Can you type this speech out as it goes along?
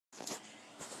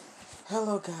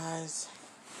Hello, guys,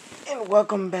 and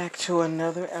welcome back to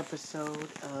another episode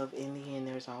of In the End,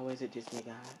 There's Always a Disney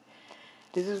Guy.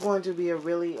 This is going to be a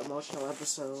really emotional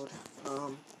episode,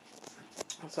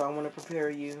 so I want to prepare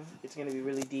you. It's going to be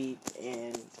really deep,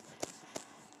 and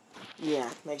yeah,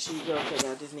 make sure you go check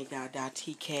out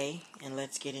DisneyGuy.tk, and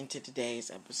let's get into today's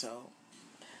episode.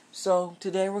 So,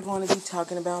 today we're going to be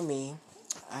talking about me.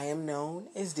 I am known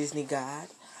as Disney God.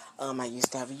 I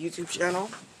used to have a YouTube channel.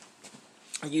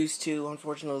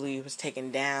 Unfortunately, it was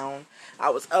taken down. I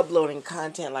was uploading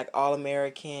content like All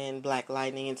American, Black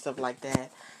Lightning, and stuff like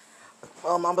that.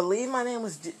 I believe my name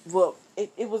was,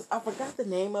 it was, I forgot the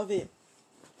name of it.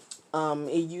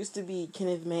 It used to be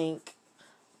Kenneth Mank.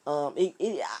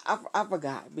 I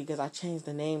forgot because I changed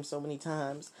the name so many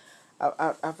times.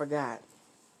 I forgot.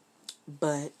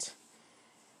 But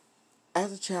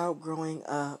as a child growing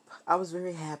up, I was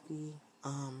very happy.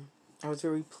 I was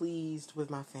very pleased with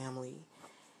my family.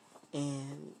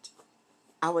 And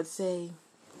I would say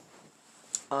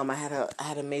I had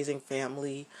an amazing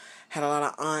family, had a lot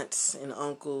of aunts and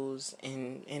uncles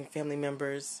and family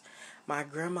members. My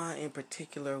grandma in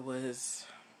particular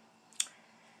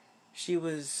she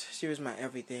was my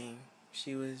everything.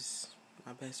 She was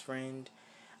my best friend.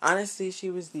 Honestly, she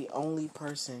was the only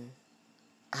person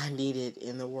I needed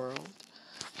in the world.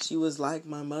 She was like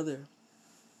my mother.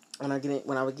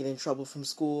 When I would get in trouble from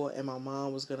school and my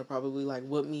mom was gonna probably like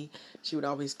whoop me, she would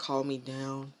always calm me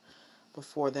down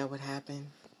before that would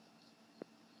happen.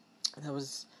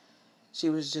 She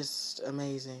was just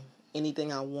amazing.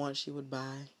 Anything I want, she would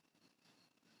buy.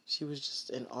 She was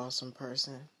just an awesome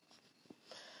person.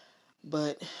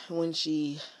 But when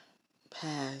she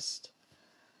passed,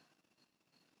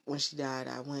 when she died,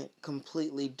 I went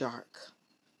completely dark.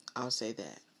 I'll say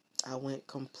that. I went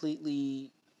completely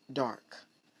dark.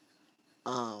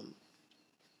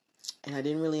 And I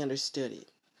didn't really understood it.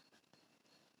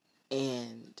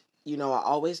 And, I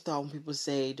always thought when people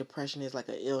say depression is like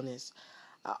an illness,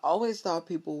 I always thought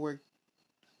people were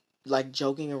like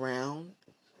joking around,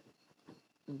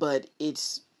 but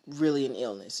it's really an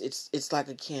illness. It's like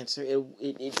a cancer.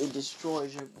 It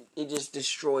destroys you. It just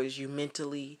destroys you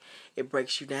mentally. It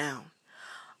breaks you down.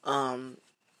 Um,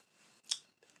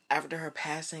 After her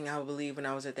passing, I believe when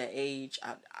I was at that age,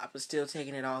 I was still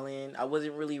taking it all in. I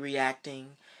wasn't really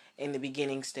reacting in the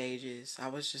beginning stages. I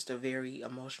was just a very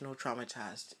emotional,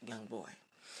 traumatized young boy.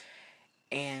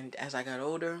 And as I got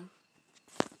older,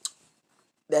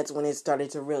 that's when it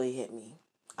started to really hit me.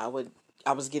 I was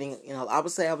getting, I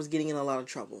would say I was getting in a lot of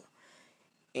trouble.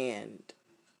 And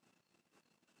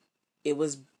it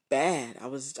was bad. I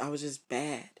was just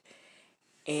bad.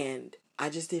 And I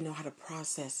just didn't know how to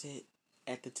process it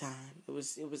at the time. It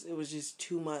was just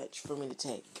too much for me to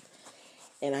take.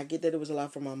 And I get that it was a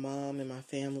lot for my mom and my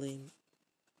family.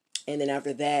 And then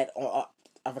after that, I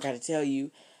forgot to tell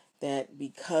you that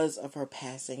because of her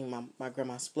passing, my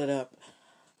grandma split up,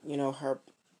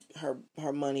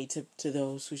 her money to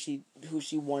those who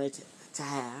she wanted to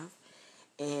have.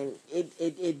 And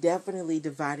it definitely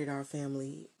divided our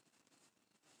family.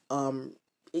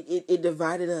 It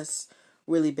divided us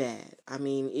really bad. I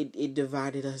mean, it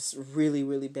divided us really,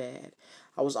 really bad.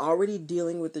 I was already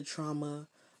dealing with the trauma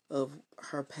of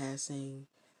her passing,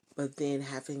 but then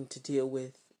having to deal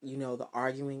with, the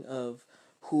arguing of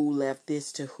who left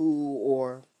this to who,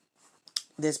 or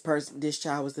this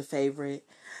child was the favorite,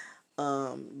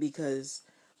 because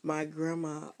my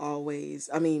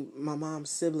my mom's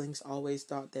siblings always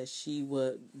thought that she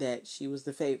was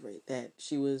the favorite, that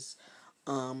she was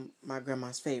my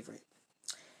grandma's favorite.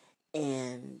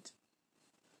 And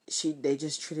they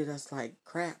just treated us like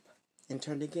crap and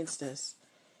turned against us.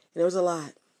 And it was a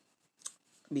lot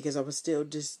because I was still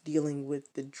just dealing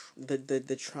with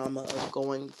the trauma of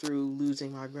going through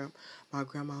losing my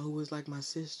grandma, who was like my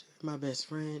sister, my best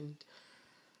friend.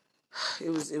 It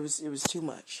was too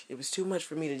much. It was too much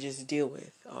for me to just deal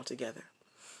with altogether.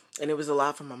 And it was a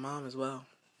lot for my mom as well,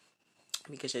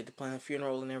 because she had to plan a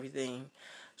funeral and everything.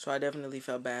 So I definitely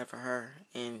felt bad for her.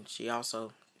 And she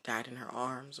also died in her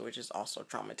arms, which is also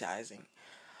traumatizing.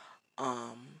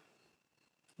 But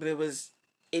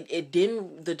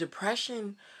the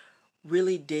depression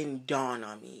really didn't dawn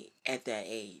on me at that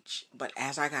age. But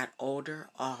as I got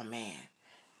older, oh man,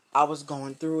 I was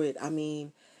going through it. I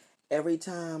mean, every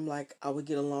time like I would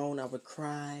get alone, I would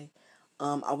cry.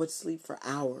 I would sleep for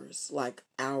hours, like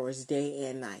hours, day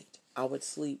and night. I would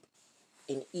sleep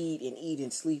and eat and eat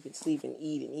and sleep and sleep and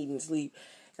eat and eat and sleep.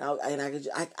 And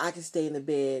I could stay in the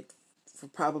bed for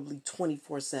probably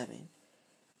 24/7.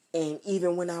 And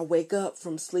even when I wake up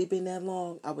from sleeping that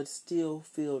long, I would still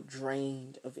feel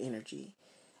drained of energy.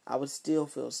 I would still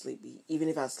feel sleepy. Even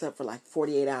if I slept for like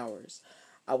 48 hours,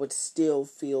 I would still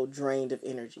feel drained of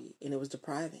energy, and it was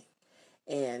depriving.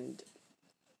 And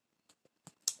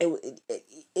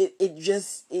it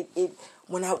just it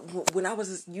when I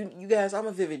was you guys, I'm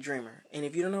a vivid dreamer, and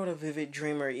if you don't know what a vivid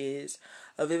dreamer is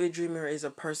a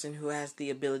person who has the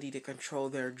ability to control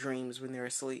their dreams when they're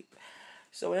asleep.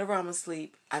 So whenever I'm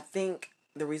asleep, I think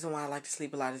the reason why I like to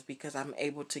sleep a lot is because I'm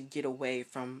able to get away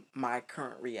from my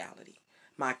current reality,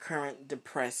 my current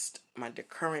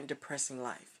depressing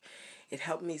life. It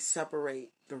helped me separate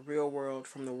the real world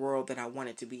from the world that I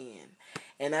wanted to be in.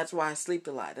 And that's why I slept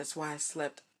a lot. That's why I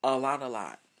slept a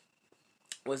lot.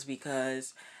 Was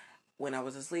because when I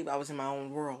was asleep, I was in my own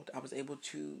world. I was able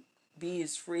to be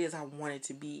as free as I wanted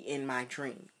to be in my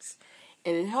dreams.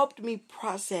 And it helped me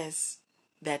process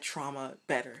that trauma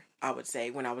better, I would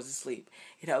say, when I was asleep.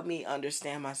 It helped me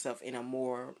understand myself in a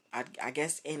more, I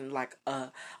guess, in like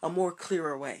a more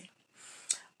clearer way.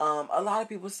 A lot of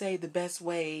people say the best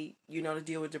way, to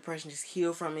deal with depression is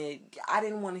heal from it. I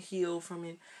didn't want to heal from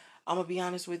it. I'm going to be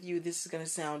honest with you. This is going to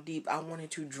sound deep. I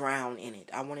wanted to drown in it.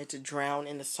 I wanted to drown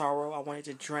in the sorrow. I wanted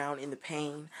to drown in the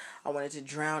pain. I wanted to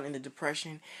drown in the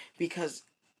depression, because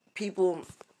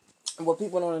what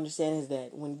people don't understand is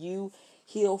that when you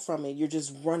heal from it, you're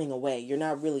just running away. You're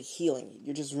not really healing it.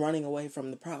 You're just running away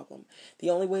from the problem. The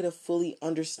only way to fully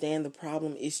understand the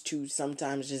problem is to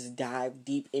sometimes just dive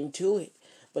deep into it,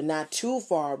 but not too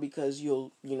far, because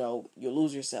you'll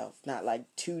lose yourself. Not like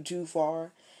too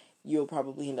far. You'll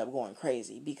probably end up going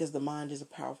crazy, because the mind is a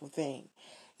powerful thing.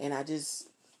 And I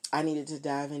needed to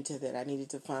dive into that. I needed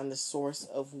to find the source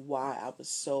of why I was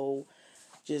so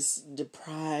just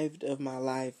deprived of my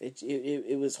life.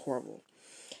 It was horrible.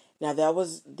 Now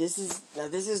this is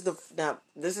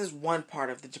one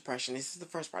part of the depression. This is the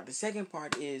first part. The second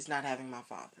part is not having my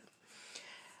father.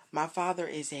 My father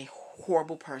is a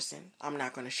horrible person. I'm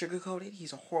not going to sugarcoat it.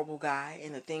 He's a horrible guy,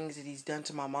 and the things that he's done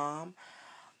to my mom,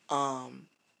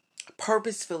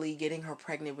 purposefully getting her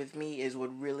pregnant with me, is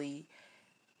what really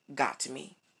got to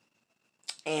me.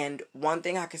 And one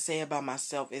thing I could say about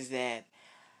myself is that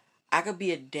I could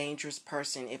be a dangerous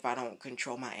person if I don't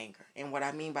control my anger. And what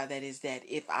I mean by that is that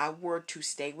if I were to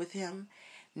stay with him,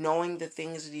 knowing the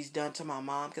things that he's done to my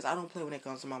mom, because I don't play when it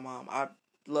comes to my mom. I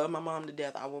love my mom to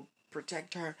death. I will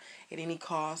protect her at any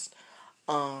cost.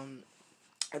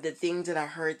 The things that I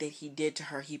heard that he did to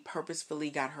her, he purposefully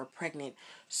got her pregnant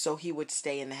so he would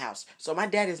stay in the house. So my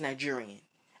dad is Nigerian.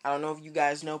 I don't know if you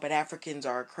guys know, but Africans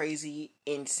are crazy,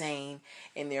 insane,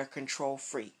 and they're control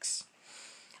freaks.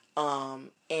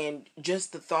 And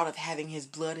just the thought of having his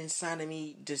blood inside of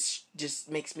me just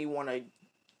makes me want to,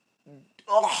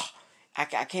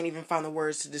 I can't even find the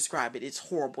words to describe it. It's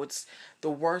horrible. It's the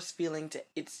worst feeling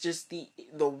it's just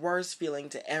the worst feeling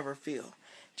to ever feel.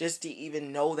 Just to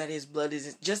even know that his blood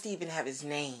is, just to even have his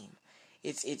name.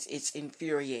 It's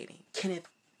infuriating. Kenneth,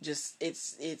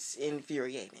 it's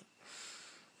infuriating.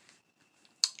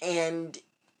 And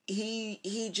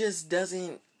he just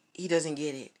doesn't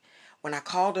get it. When I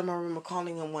called him, I remember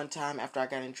calling him one time after I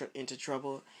got into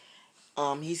trouble.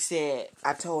 He said,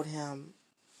 I told him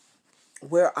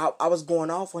where I was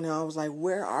going off on him. I was like,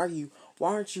 "Where are you?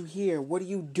 Why aren't you here? What are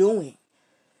you doing?"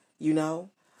 You know.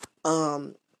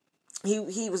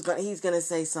 He's gonna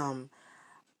say some.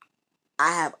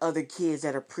 I have other kids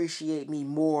that appreciate me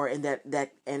more, and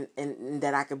and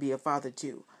that I could be a father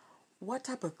to. What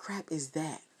type of crap is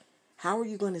that? How are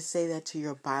you going to say that to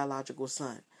your biological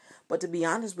son? But to be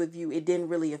honest with you, it didn't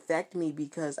really affect me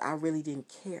because I really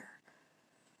didn't care.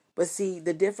 But see,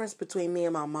 the difference between me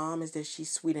and my mom is that she's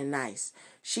sweet and nice.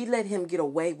 She let him get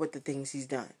away with the things he's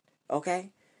done.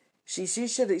 Okay? She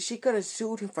could have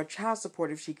sued him for child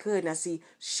support if she could. Now see,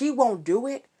 she won't do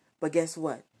it, but guess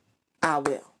what? I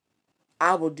will.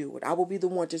 I will do it. I will be the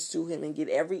one to sue him and get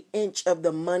every inch of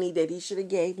the money that he should have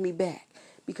gave me back,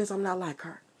 because I'm not like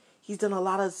her. He's done a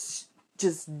lot of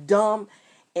just dumb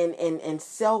and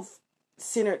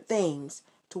self-centered things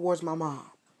towards my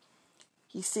mom.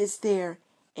 He sits there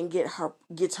and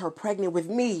gets her pregnant with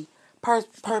me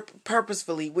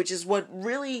purposefully, which is what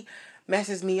really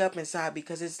messes me up inside,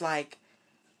 because it's like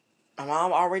my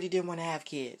mom already didn't want to have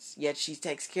kids, yet she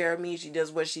takes care of me. She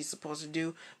does what she's supposed to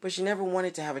do, but she never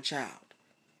wanted to have a child.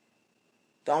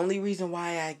 The only reason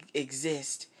why I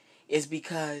exist is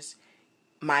because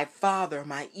my father,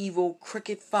 my evil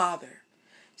crooked father,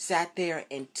 sat there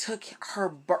and took her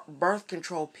birth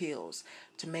control pills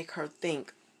to make her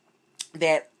think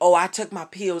that, oh, I took my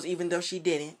pills even though she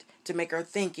didn't, to make her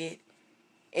think it,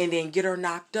 and then get her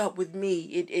knocked up with me.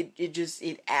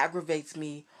 It aggravates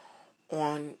me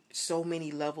on so many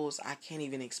levels I can't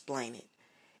even explain it.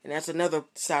 And that's another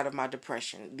side of my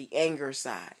depression, the anger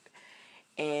side.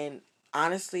 And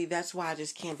honestly, that's why I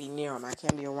just can't be near him. I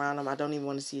can't be around him. I don't even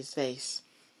want to see his face.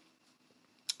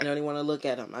 I don't even want to look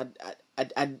at him.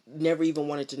 I never even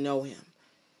wanted to know him.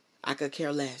 I could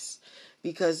care less.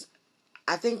 Because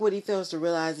I think what he fails to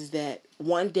realize is that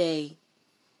one day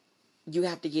you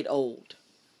have to get old.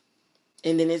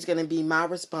 And then it's going to be my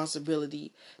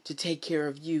responsibility to take care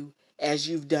of you as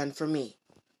you've done for me.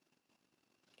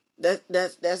 That's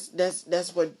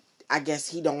what I guess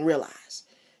he don't realize.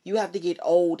 You have to get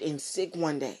old and sick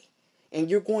one day. And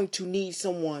you're going to need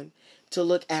someone to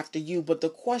look after you. But the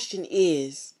question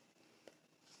is,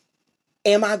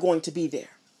 am I going to be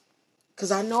there?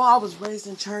 Because I know I was raised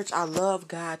in church. I love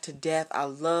God to death. I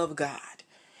love God.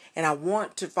 And I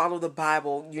want to follow the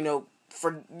Bible,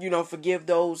 forgive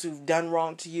those who've done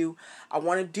wrong to you. I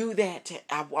want to do that.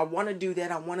 I want to do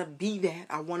that. I want to be that.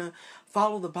 I want to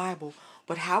follow the Bible.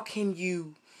 But how can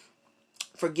you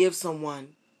forgive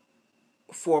someone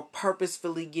for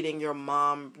purposefully getting your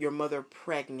mother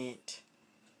pregnant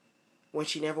when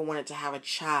she never wanted to have a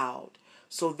child,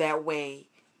 so that way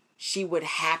she would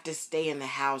have to stay in the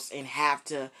house and have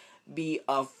to be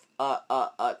a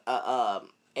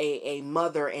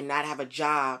mother and not have a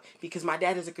job? Because my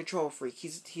dad is a control freak.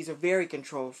 He's a very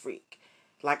control freak.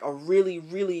 Like a really,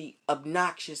 really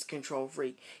obnoxious control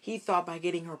freak. He thought by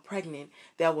getting her pregnant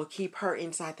that would keep her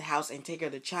inside the house and take care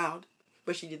of the child.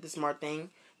 But she did the smart thing,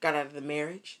 got out of the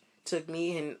marriage, took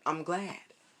me, and I'm glad.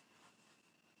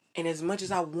 And as much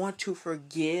as I want to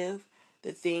forgive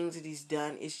the things that he's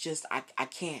done, it's just I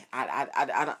can't.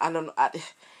 I don't.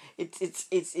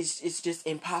 It's just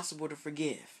impossible to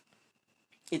forgive.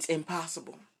 It's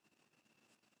impossible.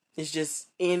 It's just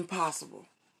impossible.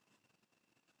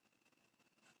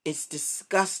 It's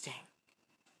disgusting.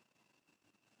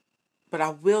 But I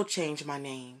will change my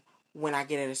name when I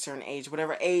get at a certain age.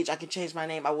 Whatever age I can change my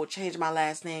name, I will change my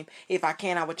last name. If I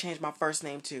can, I would change my first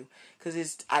name too.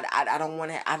 Because I don't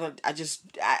want to,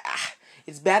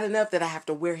 it's bad enough that I have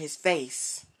to wear his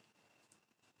face.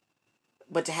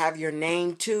 But to have your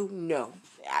name too, no.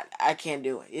 I can't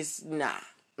do it. It's, nah.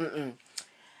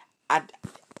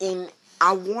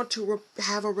 I want to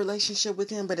have a relationship with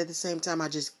him, but at the same time, I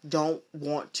just don't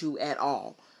want to at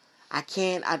all. I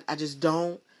can't, I just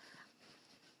don't.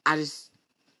 I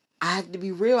have to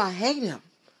be real. I hate him.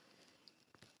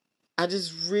 I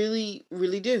just really,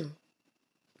 really do.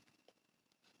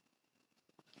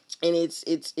 And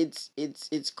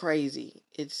it's crazy.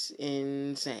 It's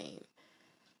insane.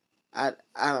 I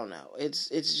don't know. It's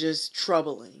just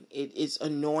troubling. It's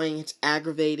annoying. It's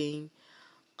aggravating.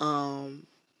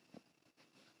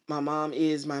 My mom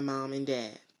is my mom and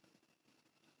dad.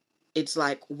 It's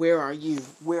like, where are you?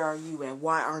 Where are you at?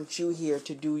 Why aren't you here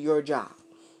to do your job?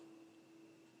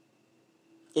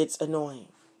 It's annoying.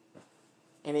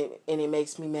 And it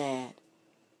makes me mad.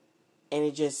 And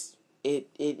it's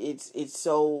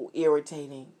so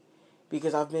irritating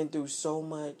because I've been through so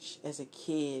much as a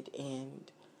kid,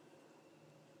 and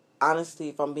honestly,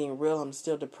 if I'm being real, I'm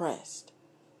still depressed.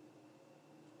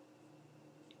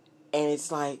 And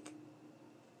it's like,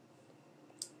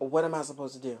 what am I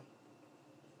supposed to do?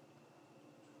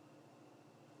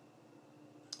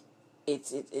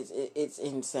 It's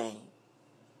insane.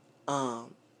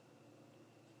 And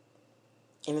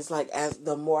it's like, as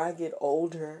the more I get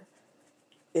older,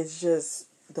 it's just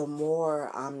the more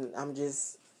I'm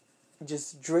just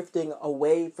drifting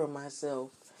away from myself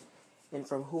and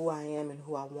from who I am and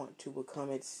who I want to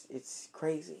become. It's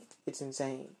crazy. It's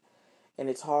insane. And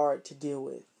it's hard to deal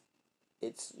with.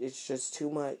 It's just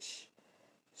too much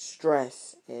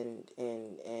stress, and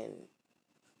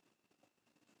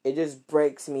it just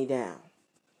breaks me down.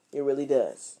 It really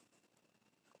does.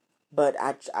 But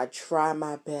I try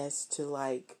my best to,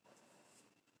 like,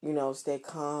 stay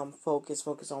calm,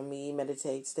 focus on me,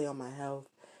 meditate, stay on my health,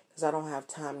 because I don't have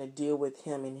time to deal with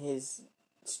him and his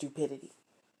stupidity.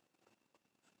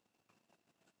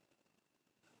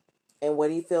 And what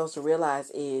he fails to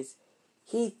realize is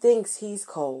he thinks he's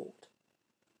cold,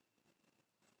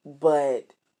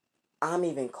 but I'm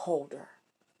even colder.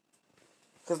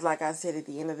 Because like I said, at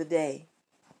the end of the day,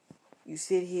 you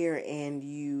sit here and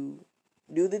you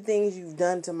do the things you've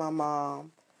done to my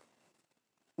mom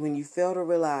when you fail to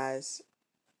realize,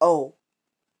 oh,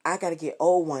 I got to get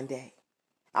old one day.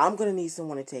 I'm going to need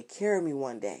someone to take care of me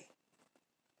one day.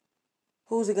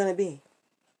 Who's it going to be?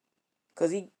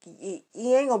 Because he ain't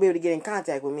going to be able to get in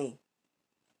contact with me.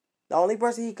 The only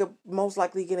person he could most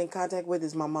likely get in contact with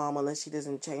is my mom, unless she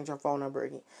doesn't change her phone number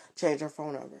again.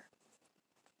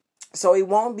 So he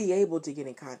won't be able to get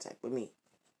in contact with me.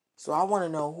 So I want to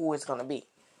know who it's going to be.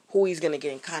 who he's going to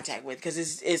get in contact with, because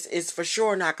it's for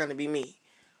sure not going to be me.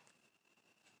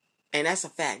 And that's a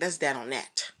fact. That's that on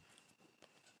that.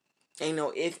 Ain't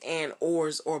no if, and,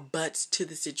 ors, or buts to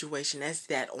the situation. That's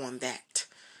that on that.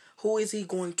 Who is he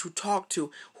going to talk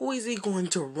to? Who is he going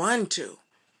to run to?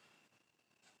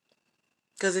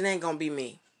 Because it ain't going to be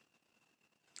me.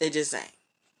 It just ain't.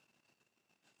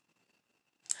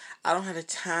 I don't have the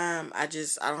time. I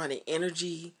don't have the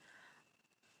energy.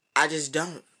 I just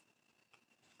don't.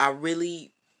 I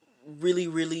really, really,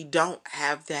 really don't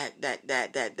have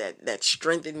that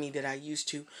strength in me that I used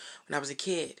to when I was a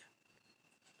kid.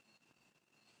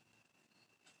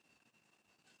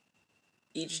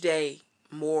 Each day,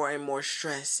 more and more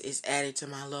stress is added to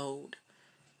my load.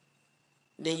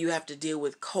 Then you have to deal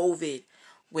with COVID,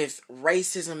 with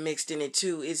racism mixed in it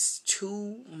too. It's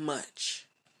too much.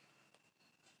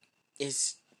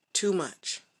 It's too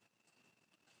much.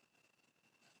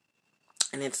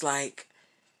 And it's like,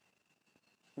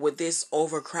 with this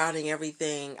overcrowding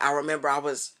everything, I remember I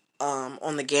was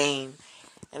on the game,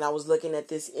 and I was looking at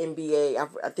this NBA.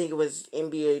 I think it was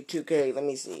NBA 2K. Let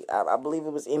me see. I believe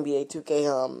it was NBA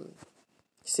 2K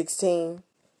 16.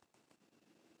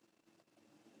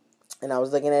 And I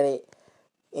was looking at it,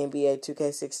 NBA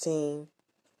 2K16,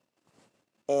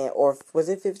 and or was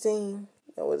it 15?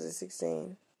 Or was it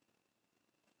 16?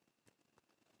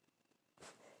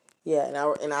 Yeah,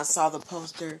 and I saw the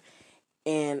poster,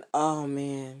 and oh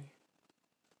man,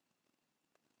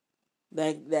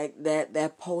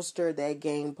 that poster, that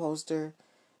game poster,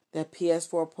 that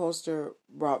PS4 poster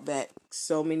brought back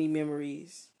so many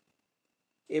memories.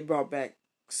 It brought back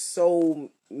so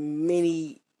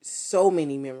many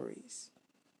memories.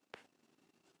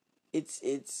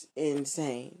 It's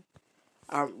insane.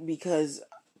 Because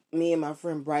me and my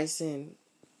friend Bryson,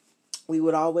 we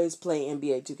would always play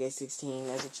NBA 2K16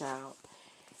 as a child,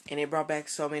 and it brought back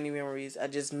so many memories. I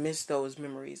just miss those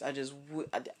memories. I just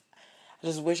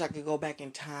wish I could go back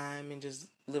in time and just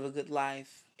live a good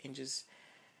life and just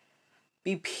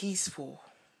be peaceful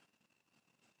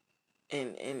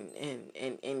and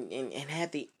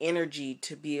have the energy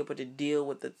to be able to deal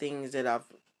with the things that I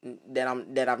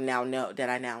now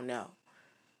know.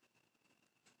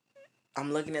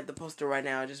 I'm looking at the poster right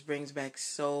now. It just brings back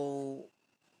so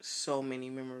many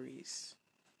memories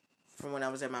from when I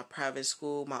was at my private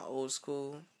school, my old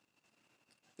school.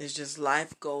 It's just,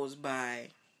 life goes by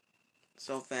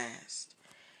so fast.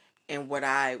 And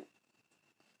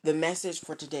the message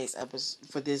for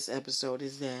this episode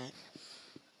is that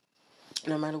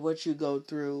no matter what you go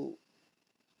through,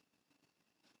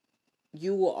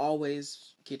 you will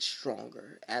always get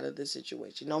stronger out of the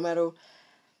situation. No matter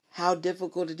how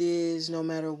difficult it is, no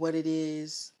matter what it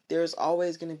is, there's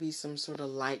always going to be some sort of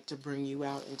light to bring you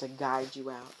out and to guide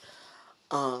you out.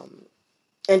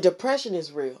 And depression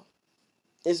is real.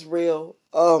 It's real.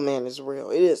 Oh man, it's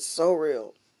real. It is so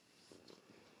real.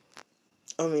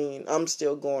 I mean, I'm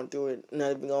still going through it.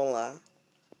 Not even gonna lie.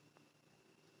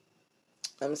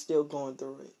 I'm still going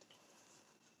through it.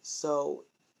 So,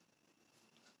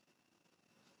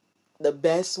 the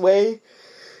best way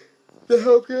to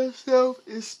help yourself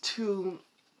is to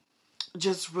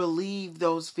just relieve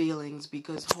those feelings,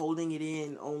 because holding it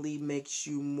in only makes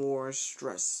you more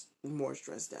stressed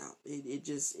out.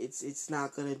 It's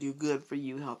not gonna do good for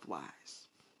you health wise.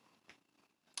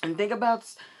 And think about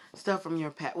stuff from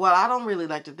your past. Well, I don't really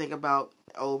like to think about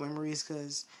old memories,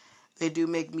 because they do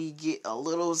make me get a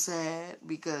little sad,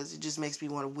 because it just makes me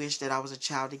want to wish that I was a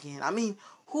child again. I mean,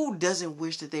 who doesn't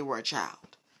wish that they were a child?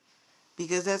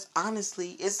 Because that's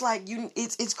honestly, it's like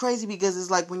it's crazy, because it's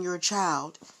like when you're a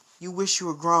child, you wish you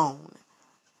were grown.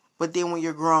 But then when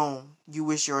you're grown, you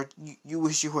wish you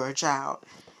wish you were a child.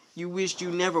 You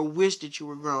never wished that you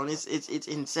were grown. It's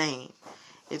insane.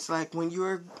 It's like when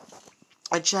you're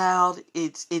a child,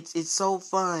 it's so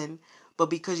fun, but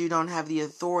because you don't have the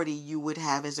authority you would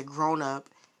have as a grown up,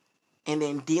 and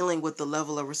then dealing with the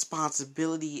level of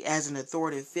responsibility as an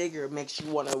authoritative figure makes you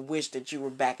want to wish that you were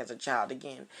back as a child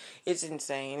again. It's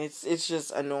insane. It's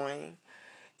just annoying.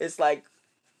 It's like,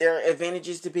 there are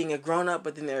advantages to being a grown up,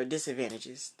 but then there are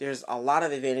disadvantages. There's a lot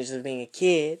of advantages of being a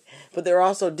kid, but there are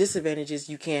also disadvantages.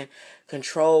 You can't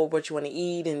control what you want to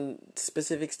eat and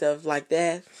specific stuff like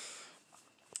that.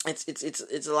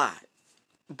 It's a lot.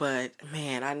 But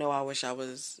man, I know I wish I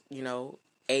was,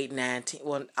 8, 9, 10.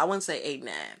 Well, I wouldn't say 8,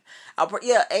 9.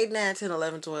 8, 9, 10,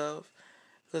 11, 12.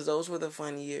 Because those were the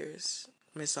fun years.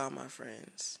 Miss all my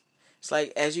friends. It's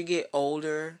like, as you get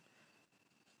older,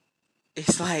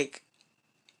 it's like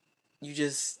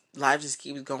life just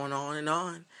keeps going on and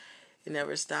on. It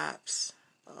never stops.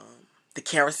 The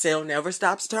carousel never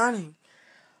stops turning.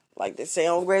 Like they say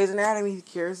on Grey's Anatomy,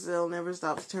 carousel never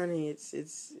stops turning.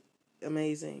 It's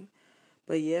amazing.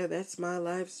 But yeah, that's my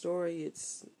life story.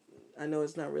 I know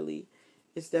it's not really,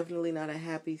 it's definitely not a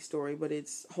happy story, but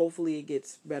it's, hopefully it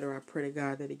gets better. I pray to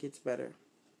God that it gets better.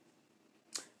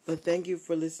 But thank you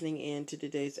for listening in to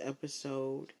today's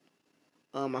episode.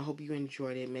 I hope you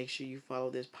enjoyed it. Make sure you follow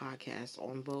this podcast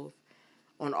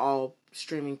on all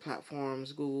streaming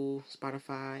platforms: Google,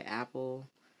 Spotify, Apple,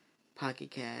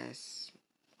 Pocket Casts,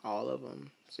 all of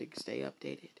them, so you can stay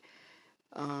updated.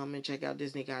 And check out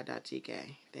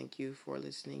DisneyGuy.tk. Thank you for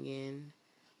listening in.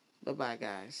 Bye bye,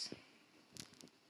 guys.